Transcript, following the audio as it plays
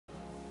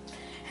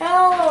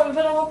Hello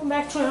everybody, welcome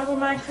back to another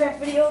Minecraft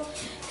video.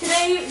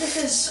 Today, this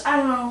is, I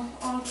don't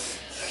know,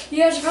 you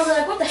guys are probably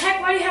like, what the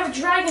heck, why do you have a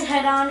dragon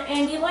head on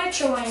and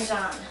elytra wings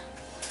on?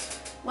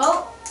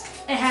 Well,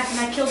 it happened.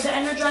 I killed the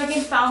ender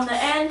dragon, found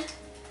the end.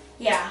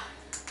 Yeah.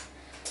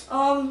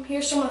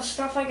 Here's some of the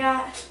stuff I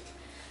got.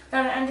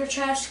 Got an ender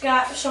chest,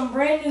 got some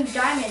brand new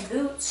diamond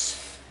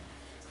boots.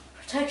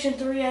 Protection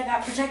 3, I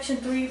got Protection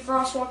 3,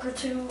 Frostwalker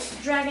 2,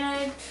 Dragon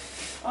Egg.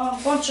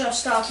 Bunch of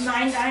stuff,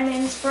 9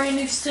 diamonds, brand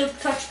new silk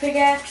touch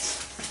pickaxe.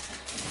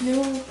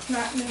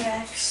 Not new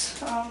axe.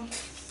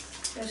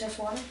 There's just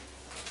water.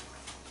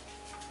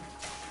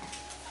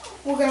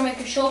 We're gonna make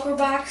a shulker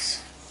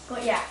box,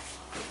 but yeah.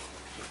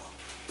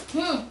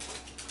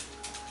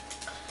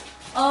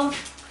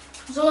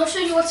 So let's show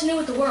you what's new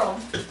with the world.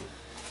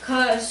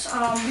 Cause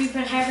we've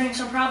been having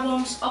some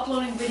problems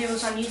uploading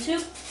videos on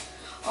YouTube.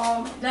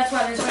 That's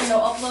why there's been no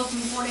upload in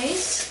 4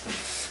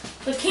 days.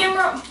 The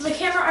camera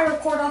I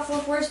record off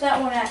of, where's that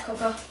one at,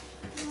 Coco?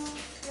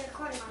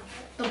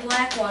 The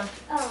black one.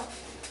 Oh.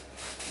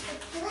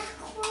 The black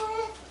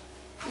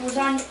one? It was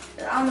on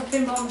the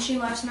pinball machine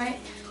last night.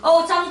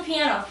 Oh, it's on the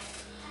piano.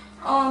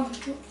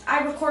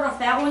 I record off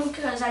that one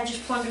because I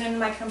just plug it into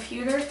my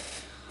computer.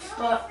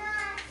 But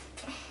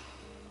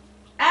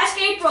ask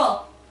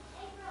April.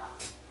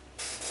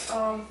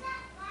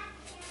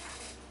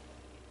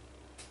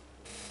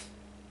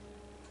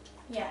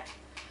 Yeah.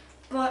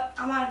 But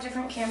I'm on a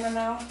different camera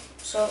now,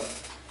 so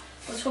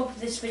let's hope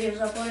this video is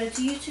uploaded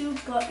to YouTube.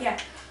 But yeah,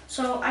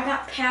 so I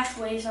got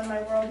pathways on my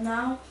world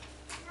now.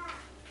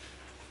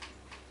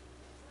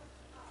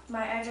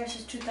 My address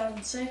is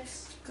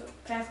 2006,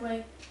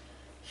 pathway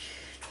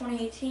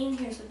 2018.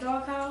 Here's the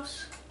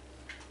doghouse.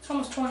 It's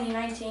almost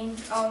 2019.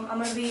 I'm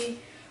gonna be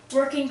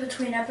working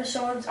between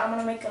episodes. I'm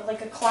gonna make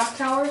like a clock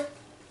tower,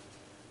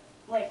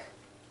 like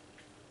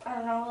I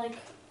don't know, like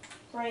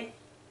right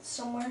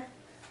somewhere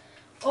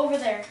over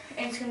there,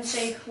 and it's gonna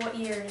say what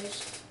year it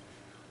is.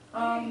 You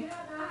don't know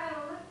how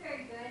to look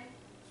very good.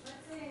 Let's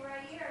see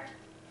right here.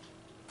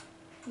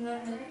 And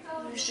then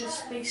there's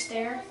just a big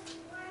stair.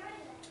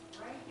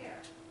 Right here.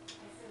 I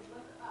said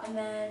look up. And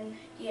then,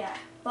 yeah.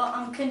 But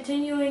I'm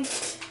continuing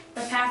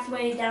the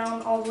pathway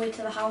down all the way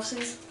to the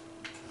houses.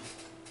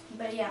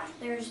 But yeah,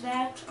 there's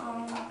that.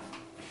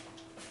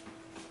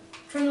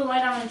 Turn the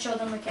light on and show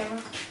them the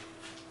camera.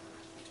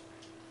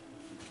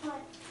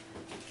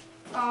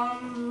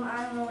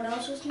 I don't know what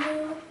else is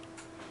new.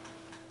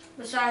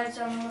 Besides,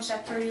 I'm almost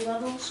at 30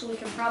 levels, so we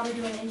can probably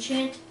do an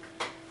enchant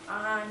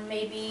on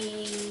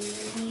maybe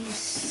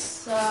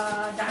these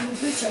diamond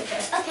boots right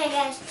there. Okay,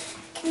 guys.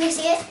 Can you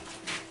see it?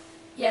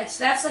 Yes,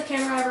 that's the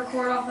camera I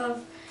record off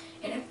of,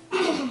 and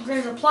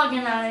there's a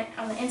plug-in on it,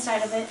 on the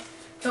inside of it.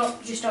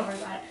 Just don't worry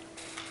about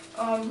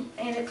it.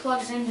 And it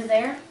plugs into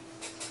there.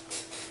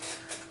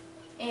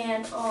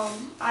 And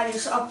I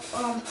just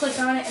click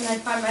on it and then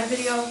find my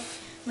video,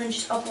 and then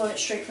just upload it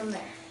straight from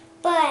there.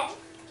 But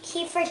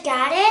he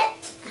forgot it.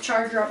 The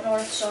charger up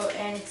north,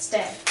 and it's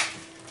dead.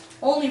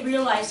 Only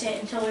realized it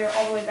until we were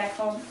all the way back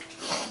home.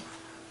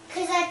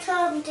 Because I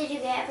told him, did you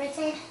get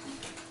everything?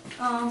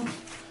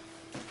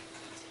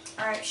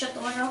 Alright, shut the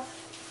light off.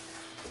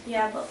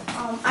 Yeah, but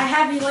I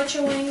have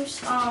elytra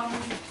wings.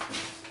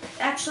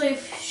 Actually,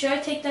 should I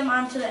take them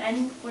on to the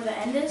end, where the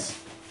end is?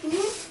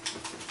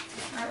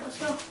 Alright, let's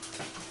go.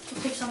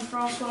 We'll take some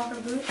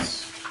Frostwalker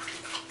boots.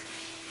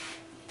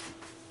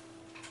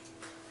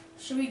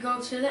 Should we go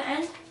to the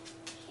end?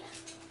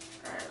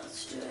 Yeah. Alright,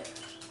 let's do it.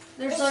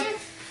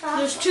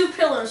 There's 2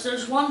 pillars.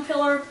 There's one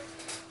pillar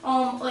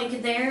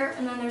like there,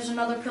 and then there's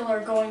another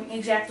pillar going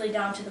exactly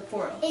down to the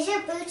portal. Is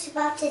your boots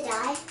about to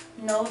die?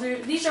 No,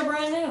 these are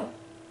brand new.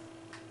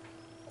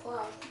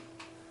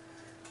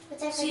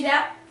 Whoa. See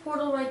that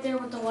portal right there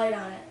with the light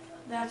on it?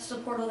 That's the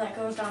portal that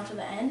goes down to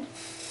the end.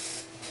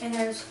 And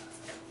there's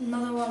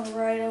another one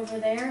right over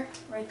there,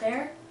 right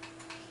there.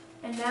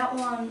 And that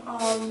one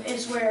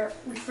is where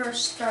we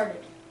first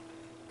started.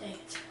 Dang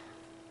it.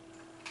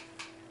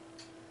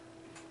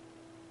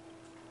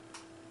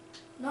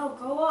 No,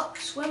 go up.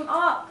 Swim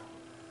up.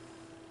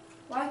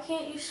 Why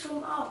can't you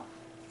swim up?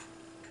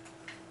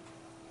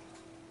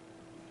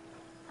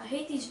 I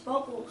hate these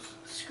bubbles.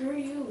 Screw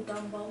you,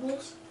 dumb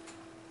bubbles.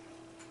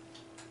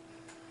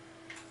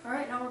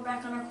 Alright, now we're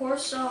back on our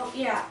course. So,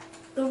 yeah.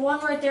 The one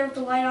right there with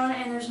the light on it,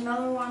 and there's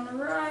another one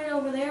right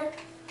over there.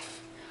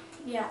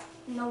 Yeah.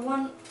 And the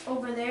one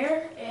over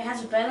there, it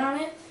has a bed on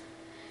it.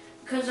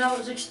 Because I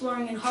was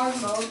exploring in hard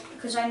mode,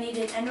 because I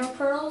needed ender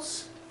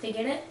pearls to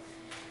get it.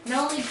 And I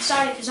only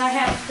decided because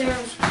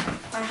there's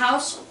my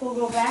house will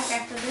go back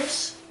after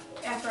this,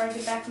 after I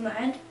get back from the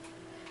end.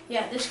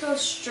 Yeah, this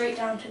goes straight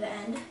down to the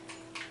end.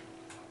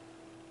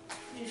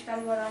 You just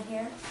gotta go down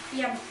here.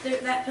 Yeah,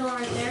 that pillar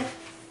right there,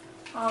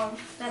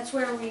 that's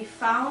where we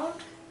found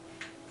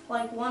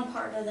like one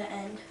part of the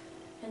end.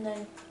 And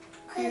then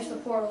here's the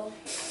portal.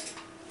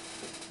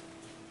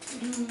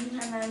 And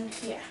then,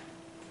 yeah.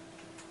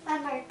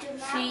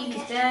 See,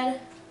 he's dead.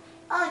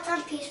 Oh, it's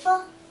on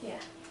peaceful? Yeah.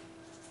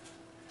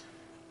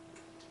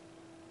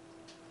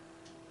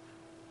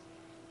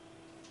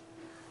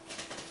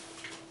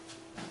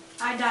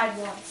 I died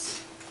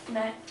once. And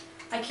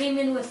I came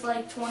in with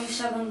like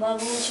 27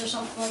 levels or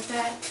something like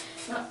that.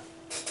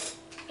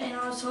 And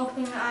I was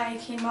hoping I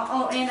came out.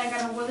 Oh, and I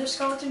got a wither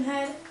skeleton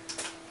head.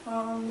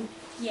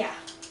 Yeah.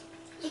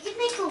 You can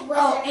make a wither.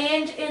 Oh,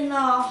 and in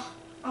the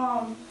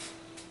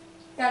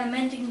got a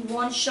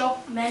mending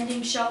shovel. In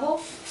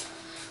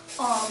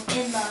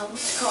the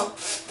what's it called?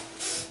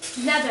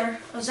 Nether,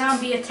 a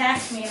zombie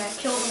attacked me and I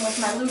killed him with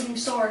my looting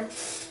sword.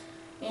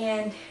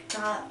 And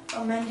got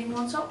a mending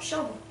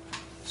shovel.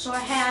 So I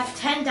have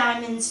 10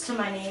 diamonds to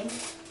my name.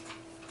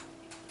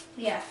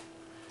 Yeah.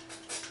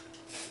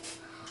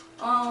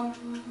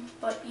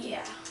 But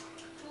yeah.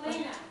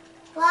 Elena,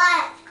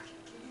 What?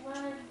 did you want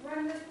to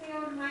run with me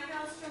over to my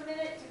house for a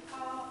minute to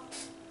call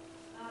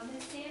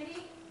Miss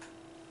Sandy?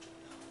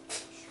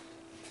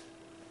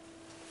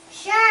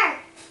 Sure.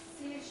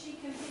 See if she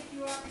can pick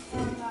you up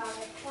from the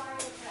choir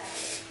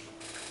practice.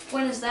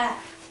 When is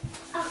that?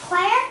 A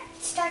choir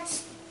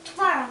starts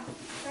tomorrow.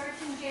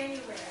 Starts in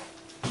January.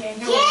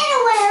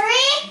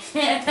 January?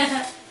 They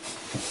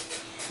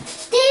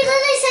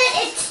literally said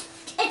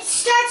it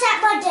starts at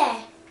Monday.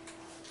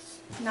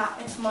 No,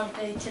 it's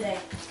Monday today.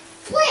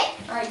 Wait.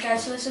 Alright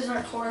guys, so this is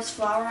our chorus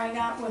flower I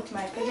got with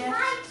my They pickaxe.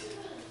 lied to me.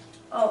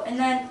 Oh, and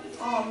then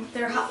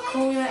there's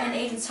Kuna and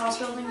Aiden's house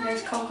building.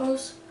 There's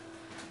Coco's.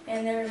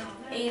 And there's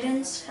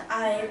Aiden's.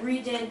 I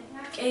redid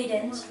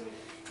Aiden's.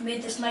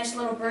 Made this nice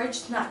little bridge.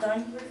 It's not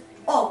done.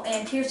 Oh,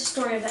 and here's the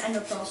story of the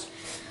Ender Pearls.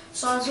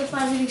 So I was with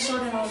my looting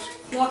sword and I was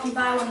walking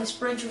by when this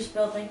bridge was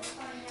building.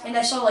 And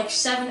I saw like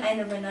 7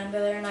 Endermen under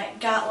there and I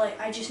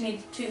just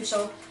needed 2.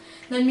 So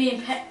then me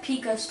and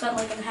Pika spent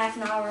like a half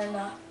an hour in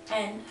the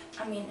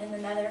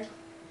Nether.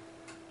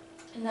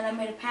 And then I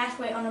made a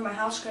pathway under my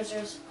house because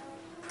there's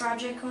a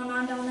project going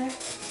on down there.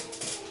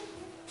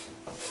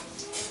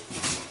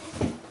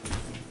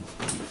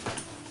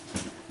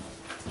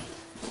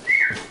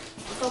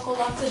 Coco,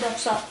 lock the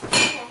ducks up.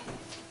 Okay.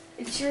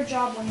 It's your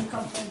job when you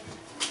come in.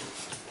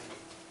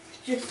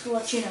 Just to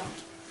let you know.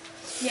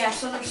 Yeah,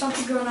 so there's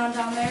something going on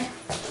down there.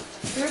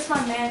 Here's my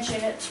mansion.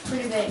 It's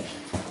pretty big.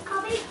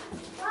 I'll be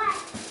what?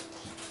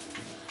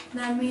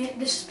 Then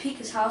this is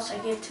Pika's house. I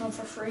gave it to him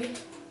for free.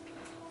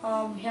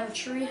 We have a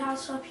tree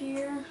house up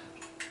here.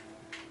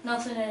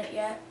 Nothing in it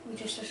yet. We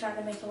just decided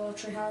to make a little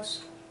tree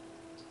house.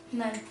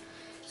 And then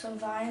some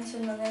vines,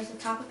 and then there's the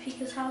top of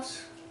Pika's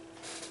house.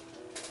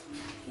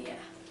 Yeah.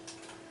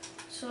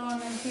 So,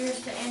 and then here's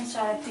the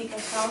inside of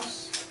Pika's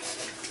house.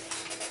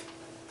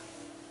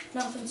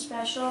 Nothing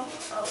special.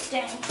 Oh,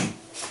 dang.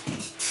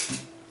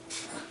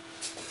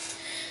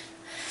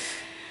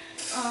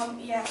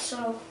 Yeah,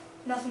 so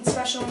nothing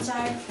special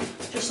inside.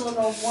 Just a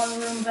little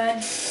 1-room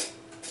bed.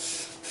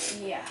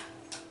 Yeah.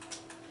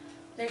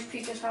 There's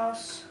Pika's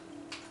house.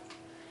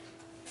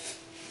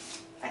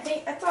 I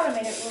thought I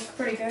made it look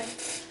pretty good.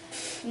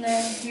 And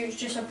then here's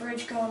just a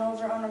bridge going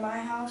over under my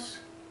house.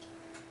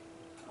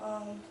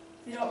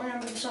 If you don't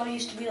remember, this all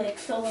used to be like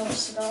filled in with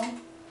snow.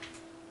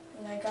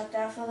 And I got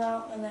that filled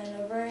out. And then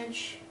a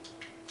bridge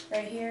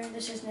right here.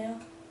 This is new.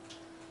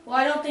 Well,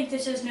 I don't think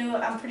this is new.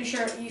 I'm pretty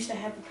sure it used to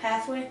have a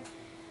pathway,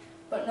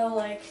 but no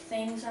like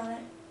things on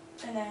it.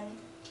 And then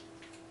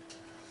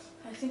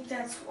I think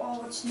that's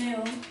all that's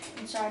new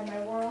inside my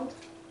world.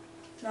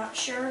 Not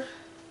sure.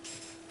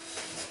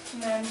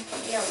 And then,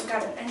 yeah, we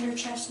got an ender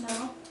chest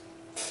now.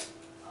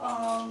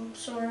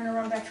 So we're gonna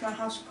run back to my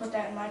house and put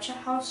that in my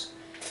house.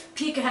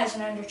 Pika has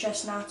an ender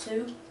chest now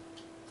too.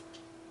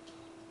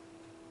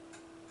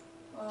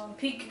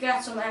 Pika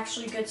got some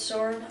actually good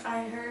sword,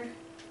 I heard.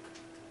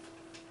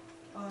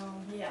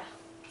 Yeah.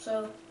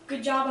 So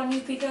good job on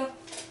you, Pika.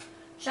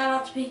 Shout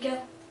out to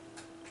Pika.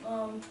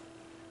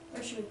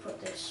 Where should we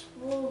put this?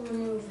 We'll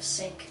remove a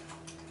sink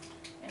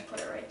and put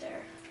it right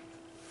there.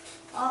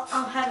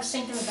 I'll have a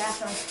sink in the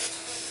bathroom.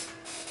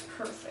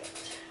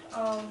 Perfect.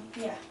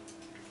 Yeah.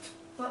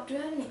 But do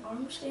I have any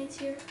armor stains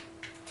here?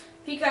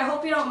 Pika, I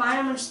hope you don't mind.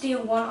 I'm gonna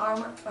steal one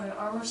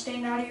armor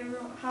stain out of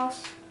your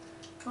house.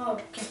 Oh,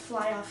 it can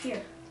fly off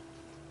here.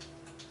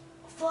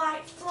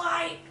 Fly,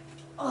 fly!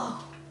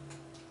 Oh.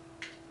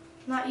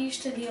 Not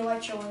used to the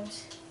elytra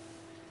wings.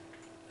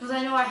 Because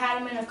I know I had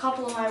them in a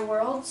couple of my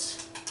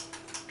worlds.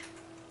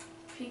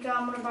 Pika,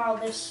 I'm gonna borrow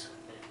this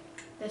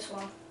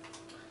one.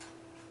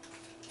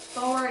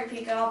 Don't worry,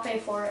 Pika, I'll pay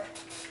for it.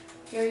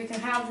 Here, you can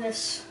have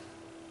this.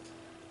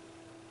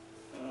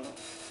 You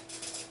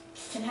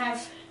can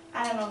have,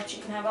 I don't know what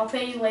you can have. I'll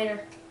pay you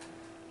later.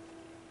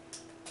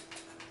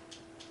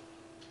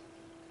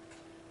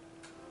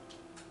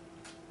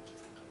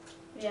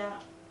 Yeah.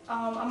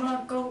 I'm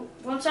gonna go,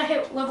 once I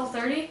hit level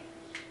 30,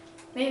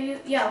 maybe,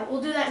 yeah,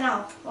 we'll do that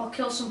now. I'll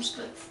kill some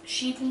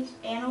sheep and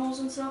animals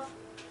and stuff.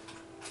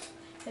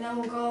 And then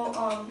we'll go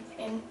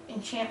and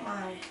enchant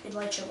my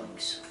elytra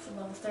wings for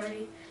level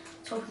 30.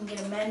 Let's hope we can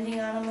get a mending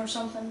on them or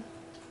something.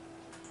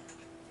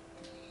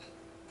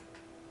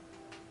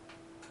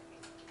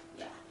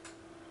 Yeah.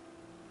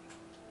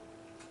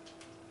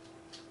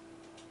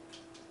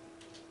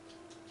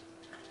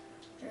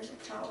 There's a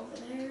cow over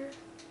there.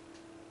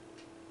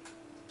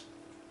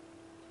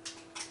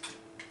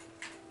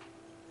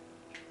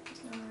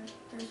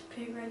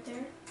 right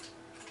there.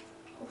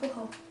 Oh, oh,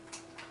 oh.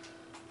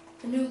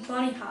 The new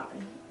bunny hop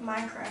in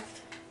Minecraft.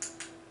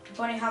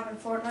 Bunny hop in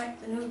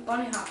Fortnite, the new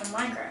bunny hop in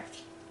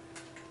Minecraft.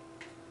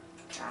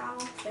 Ow,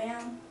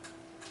 bam,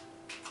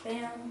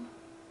 bam.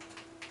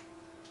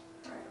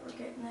 Alright, we're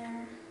getting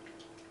there.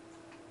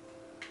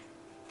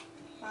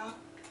 Wow.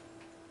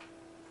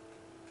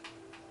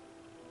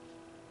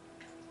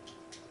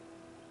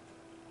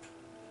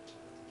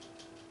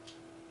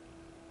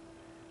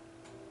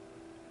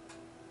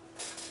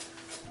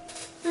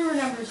 Who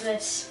remembers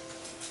this?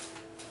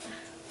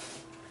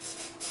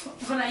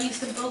 When I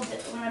used to build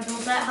it, when I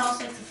built that house,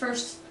 like the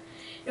first,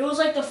 it was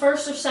like the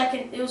first or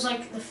second, it was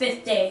like the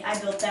 5th day I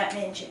built that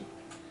mansion.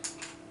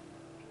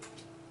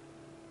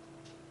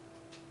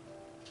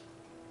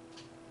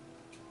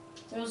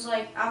 It was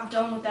like, I'm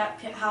done with that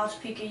house,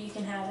 Pika, you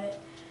can have it.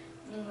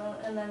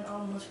 And then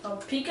what's it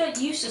called? Pika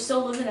used to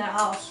still live in that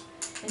house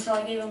until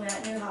I gave him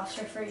that new house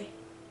for free.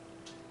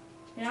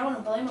 And I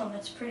wouldn't blame him,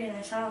 it's a pretty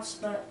nice house,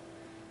 but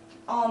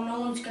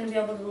no one's going to be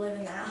able to live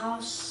in that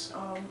house.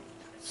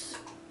 It's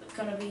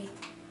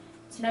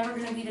never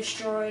gonna be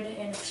destroyed,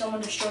 and if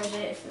someone destroys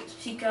it, if it's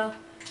Pika,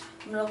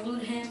 I'm gonna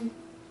loot him,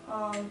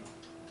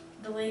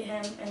 delete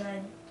him, and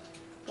then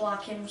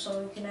block him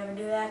so we can never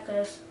do that,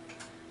 because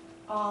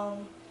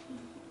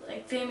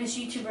like famous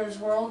YouTubers'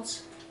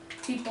 worlds,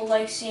 people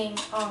like seeing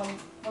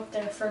what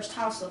their first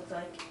house looked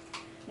like.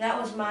 And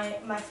that was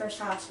my first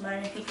house,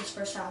 mine and Pika's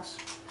first house.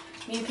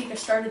 Me and Pika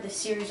started this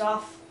series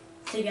off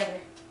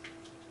together,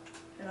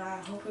 and I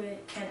hope we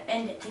can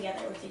end it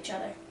together with each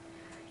other.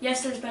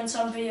 Yes, there's been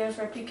some videos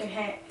where Pika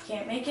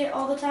can't make it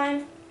all the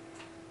time,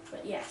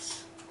 but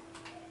yes.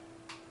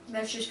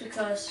 That's just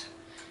because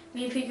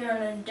me and Pika are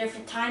in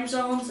different time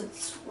zones.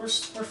 We're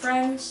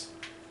friends,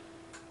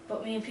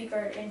 but me and Pika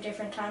are in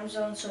different time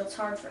zones, so it's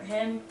hard for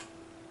him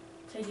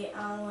to get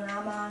on when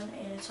I'm on,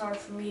 and it's hard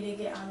for me to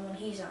get on when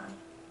he's on.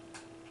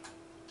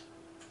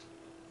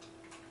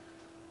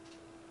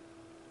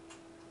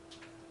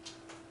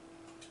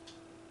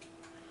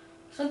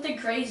 Something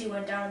crazy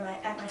went down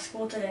at my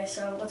school today,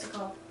 so what's it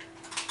called?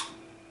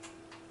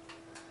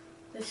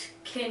 This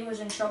kid was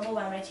in trouble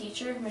by my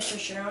teacher, Mr.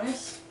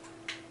 Sharonis.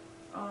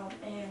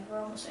 And we're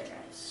almost there,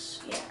 guys.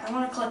 Yeah, I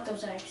want to collect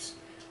those eggs.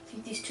 I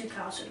think these 2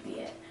 cows would be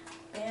it.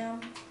 Bam.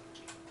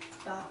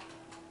 Bop.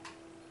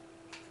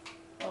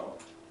 Oh.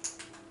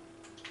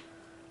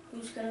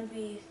 Who's going to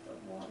be the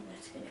one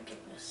that's going to give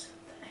us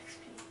the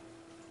XP?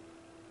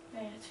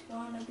 And it's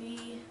going to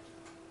be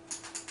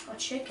a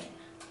chicken.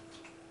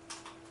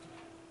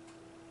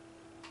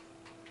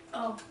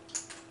 Oh,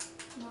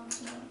 no,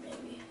 it's not a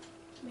baby.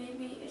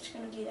 Maybe it's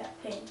going to be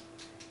that pig.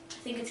 I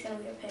think it's going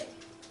to be a pig.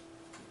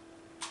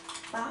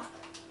 Bop.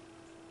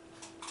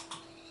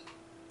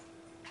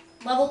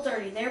 Level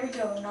 30, there we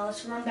go. Now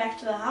let's run back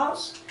to the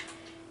house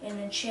and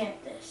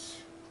enchant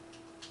this.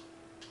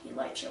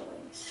 Elytra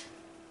wings.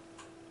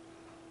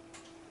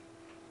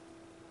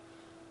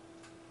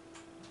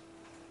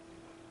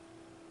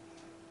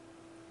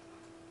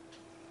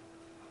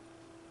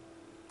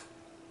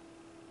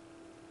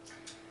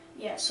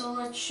 Yeah, so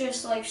let's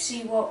just like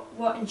see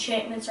what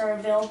enchantments are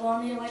available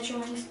on the elytra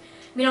wings.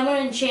 I mean, I'm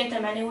going to enchant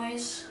them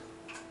anyways.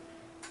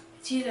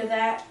 It's either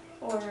that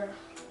or,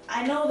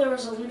 I know there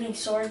was a looting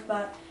sword,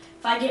 but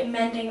if I get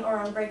mending or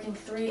unbreaking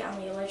 3 on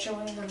the elytra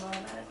wings, I'm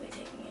automatically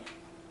taking it.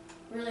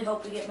 Really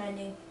hope we get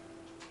mending.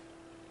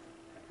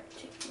 Alright,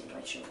 take the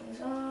elytra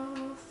wings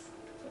off,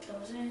 put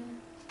those in,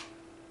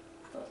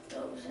 and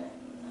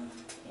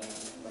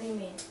what do you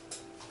mean?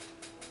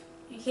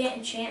 You can't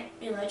enchant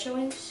elytra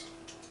wings?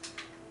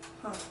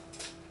 Huh.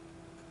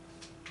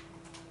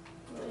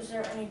 Is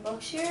there any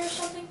books here or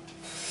something?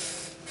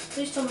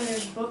 Please tell me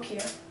there's a book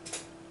here.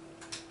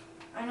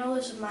 I know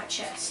this is my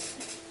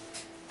chest.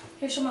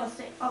 Here's some other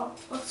things. Oh,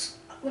 let's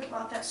look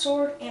about that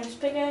sword and this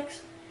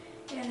pickaxe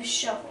and the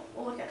shovel.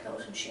 We'll look at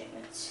those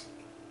enchantments.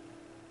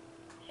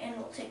 And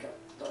we'll take up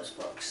those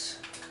books.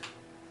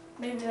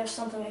 Maybe there's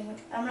something we can...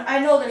 I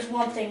know there's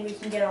one thing we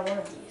can get on one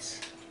of these.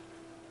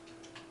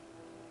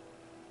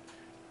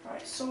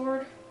 Alright,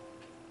 sword.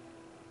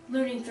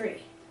 Looting 3.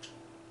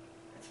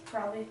 That's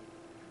probably...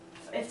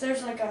 If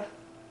there's like a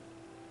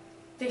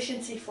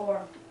efficiency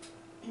 4.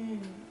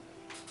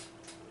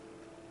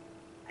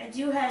 I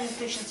do have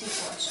efficiency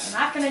 4, so I'm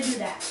not going to do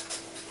that.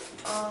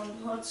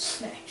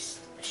 What's next?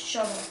 A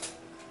shovel.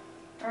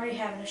 I already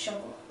have a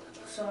shovel,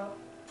 so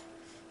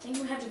I think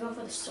we have to go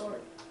for the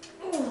sword.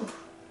 Ooh.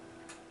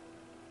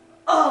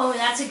 Oh,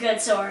 that's a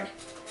good sword.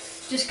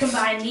 Just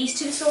combine these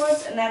 2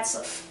 swords, and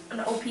that's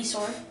an OP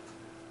sword.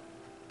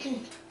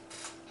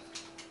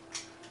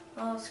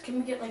 Can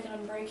we get like an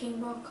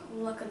unbreaking book?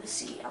 Luck of the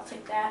Sea. I'll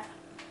take that.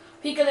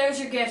 Pika, there's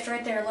your gift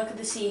right there. Luck of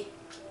the Sea.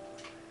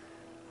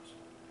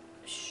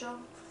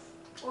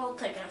 Well, I'll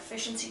take an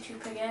efficiency 2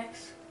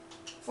 pickaxe.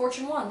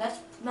 Fortune 1. That's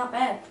not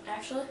bad,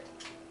 actually.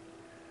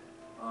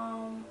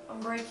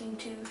 Unbreaking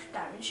 2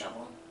 diamond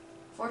shovel.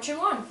 Fortune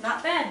 1.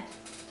 Not bad.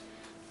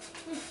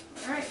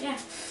 Alright, yeah.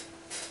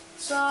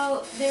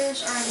 So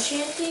there's our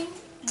enchanting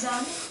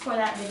done for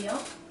that video.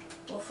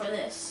 Well, for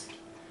this.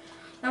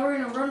 Now we're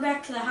gonna run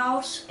back to the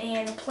house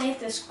and plant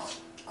this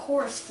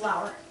chorus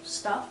flower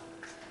stuff.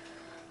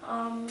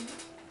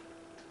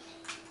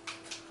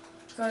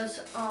 Because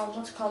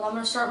what's it called? I'm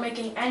gonna start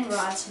making end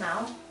rods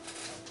now,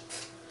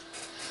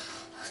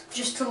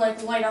 just to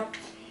like light up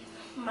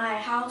my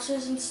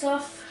houses and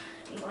stuff,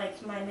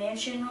 like my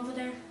mansion over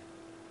there.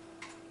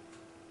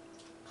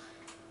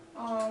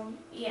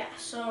 Yeah,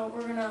 so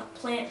we're gonna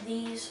plant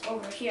these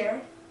over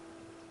here.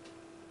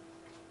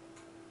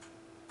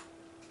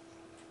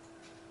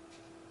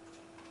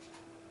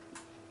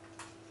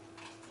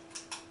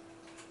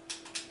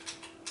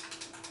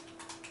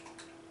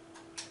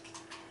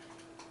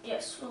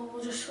 Yes, so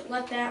we'll just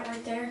let that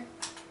right there.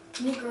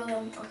 Can you grow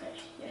them? Okay,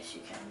 yes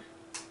you can.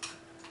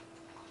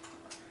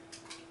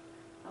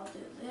 I'll do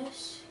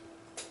this.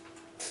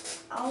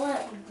 I'll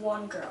let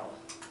one grow.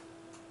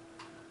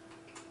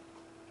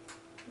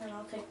 Then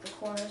I'll take the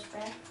corners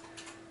back.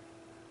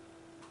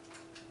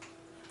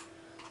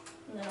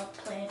 And then I'll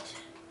plant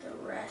the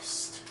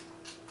rest.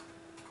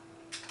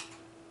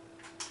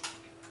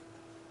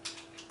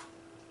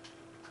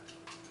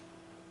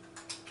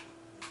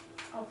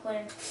 I'll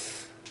plant.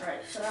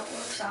 Alright, so that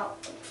works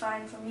out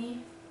fine for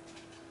me.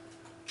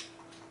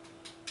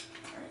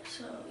 Alright,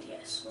 so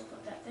yes, we'll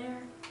put that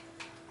there.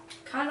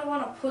 Kind of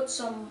want to put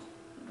I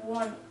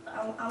want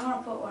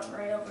to put one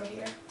right over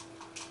here.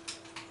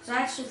 Because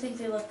I actually think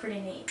they look pretty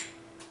neat.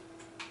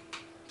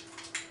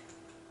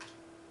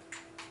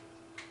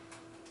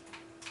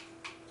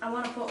 I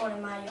want to put one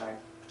in my yard.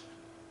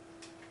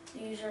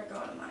 These are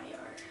going in my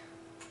yard.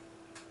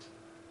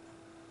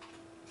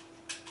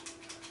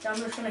 I'm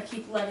just going to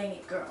keep letting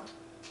it grow.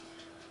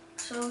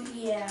 So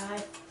yeah, I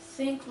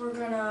think we're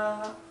going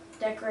to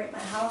decorate my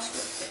house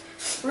with it.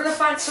 We're going to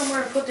find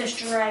somewhere to put this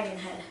dragon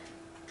head.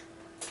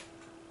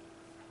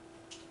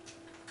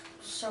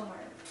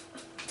 Somewhere.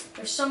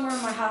 There's somewhere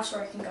in my house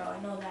where I can go, I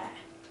know that.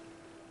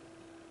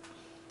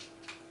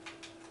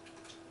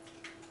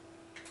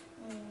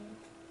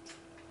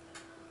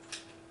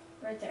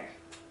 Right there.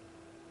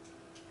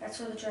 That's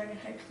where the dragon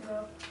head can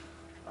go.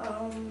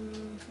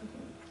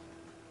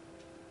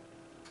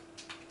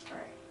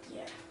 Alright,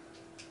 yeah.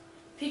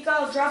 Pika,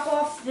 I'll drop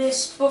off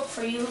this book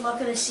for you, Luck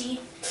of the Sea,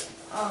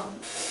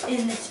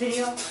 in this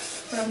video.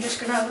 But I'm just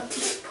gonna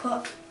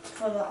put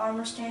for the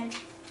armor stand.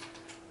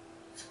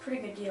 It's a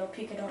pretty good deal.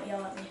 Pika, don't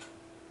yell at me.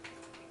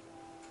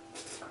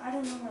 I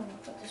don't know where I'm gonna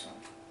put this one.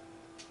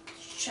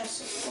 This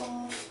chest is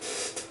full.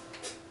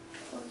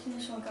 Where can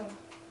this one go?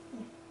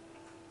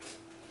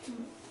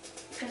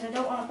 Because I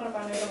don't want to put it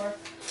on the door,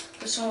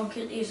 because someone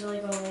could easily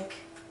go like,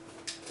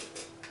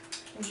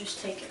 and just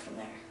take it from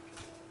there.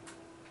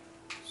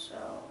 So,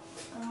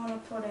 I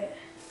want to put it,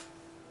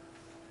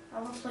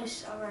 I'll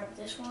grab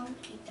this one,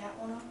 eat that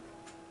one up.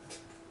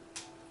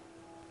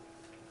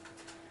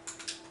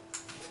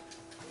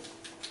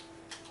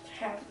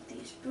 Have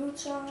these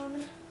boots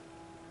on.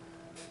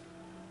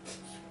 Just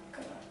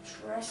gonna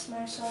dress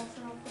myself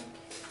real quick.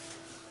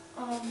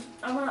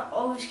 I'm gonna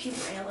always keep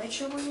my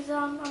elytra wings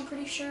on, I'm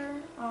pretty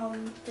sure.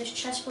 This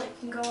chest plate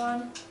can go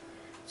on.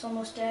 It's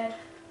almost dead.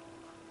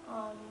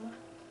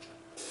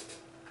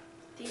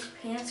 These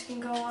pants can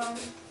go on.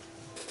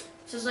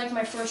 This is like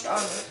my first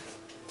armor.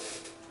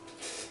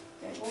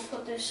 Okay, we'll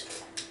put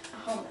this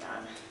helmet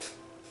on.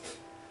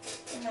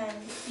 And then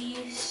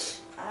these,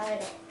 I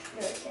don't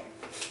really care.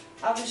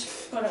 I'll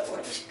just put it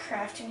where this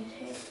crafting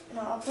is.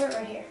 No, I'll put it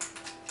right here.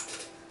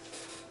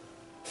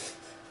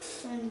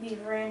 And be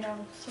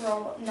random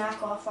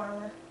knockoff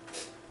armor.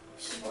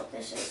 This is what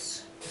this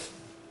is.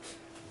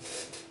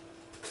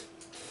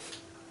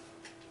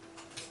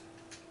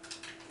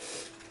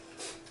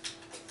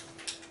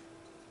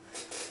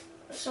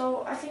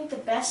 So I think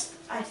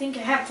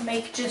I have to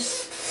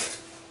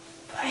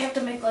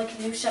make like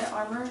a new set of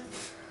armor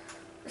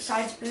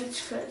besides boots,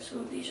 because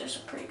these are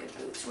some pretty good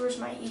boots. Where's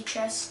my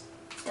chest?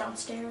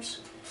 Downstairs.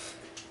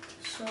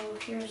 So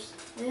here's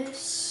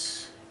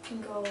this.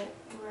 Can go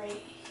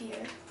right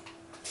here.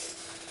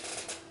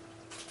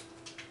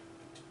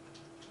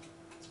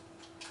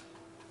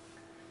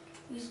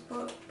 These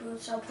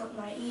boots I'll put in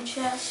my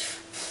chest.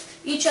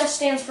 chest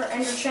stands for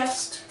ender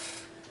chest.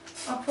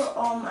 I'll put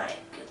all my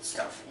good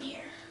stuff in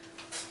here.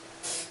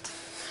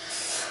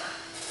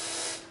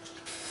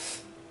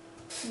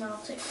 And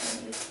I'll take one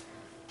of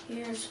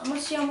these. I'm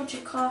gonna see how much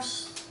it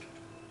costs.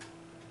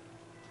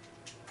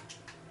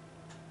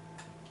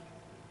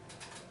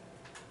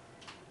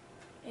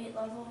 Eight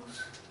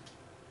levels.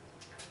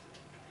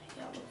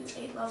 Yeah, we'll do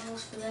 8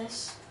 levels for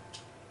this.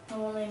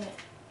 And we'll name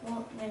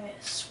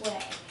it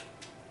Swag.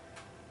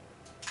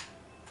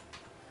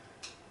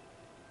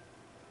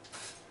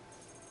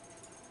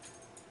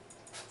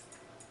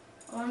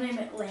 I'll name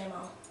it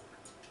Lamo.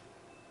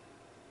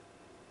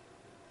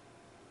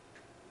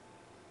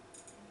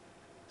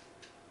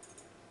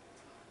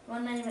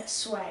 I'll name it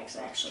Swags,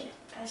 actually.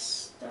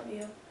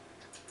 S-W-A,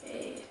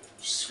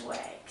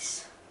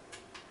 Swags.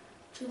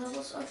 2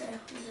 levels? Okay,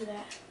 we'll do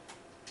that.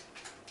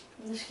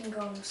 And this can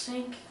go in the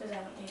sink, because I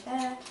don't need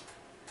that.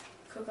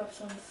 Cook up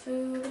some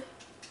food.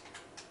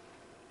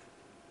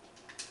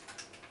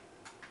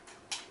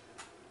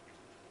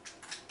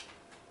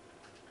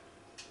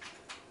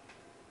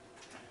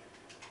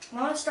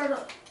 Now let's start.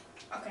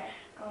 Okay,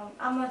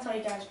 I'm gonna tell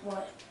you guys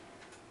what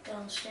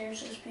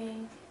downstairs is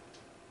being.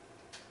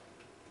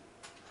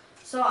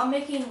 So I'm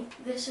making.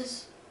 This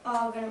is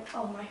all gonna.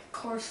 Oh, my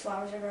course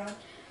flowers are growing.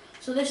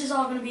 So this is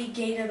all gonna be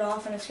gated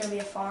off, and it's gonna be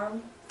a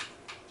farm.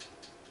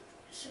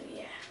 So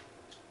yeah,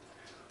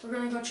 we're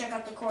gonna go check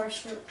out the chorus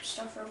fruit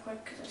stuff real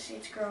quick because I see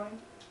it's growing.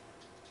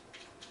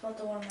 About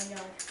the one in my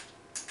yard.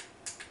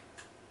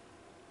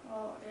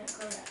 Oh, it didn't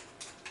grow yet.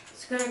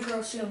 It's gonna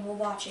grow soon. We'll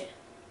watch it.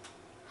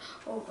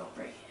 Oh, don't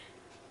break it.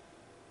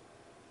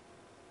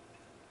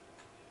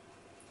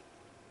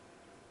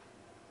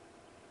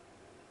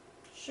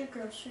 Should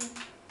grow soon.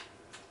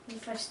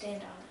 If I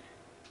stand on it.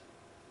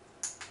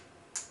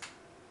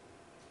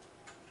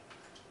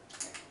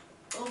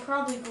 It'll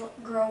probably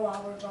grow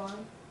while we're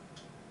gone.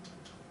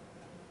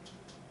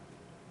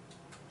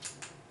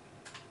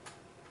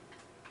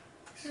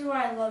 This is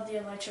why I love the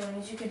electro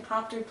wings. You can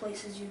pop through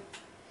places you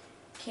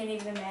can't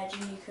even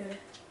imagine you could.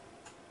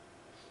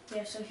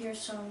 Yeah, so here's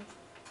some.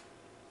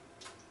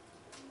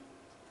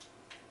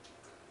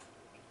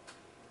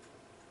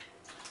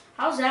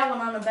 How's that one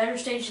on a better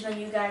stage than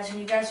you guys? And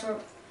you guys were.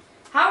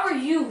 How are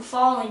you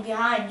falling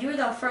behind? You were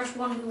the first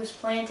one who was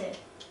planted.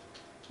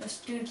 This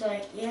dude's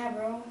like, yeah,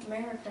 bro,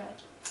 America.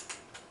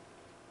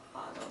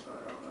 Oh, don't go.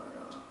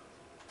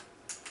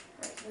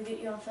 Alright, can we get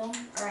you on film?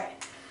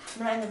 Alright, I'm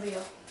gonna end the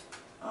video.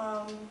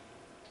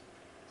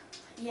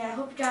 Yeah, I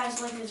hope you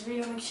guys like this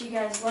video. Make sure you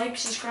guys like,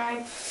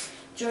 subscribe,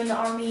 join the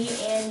army,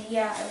 and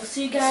yeah, I will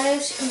see you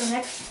guys in the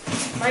next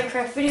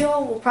Minecraft video.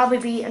 Will probably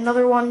be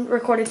another one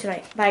recorded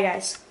tonight. Bye,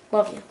 guys.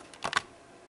 Love you.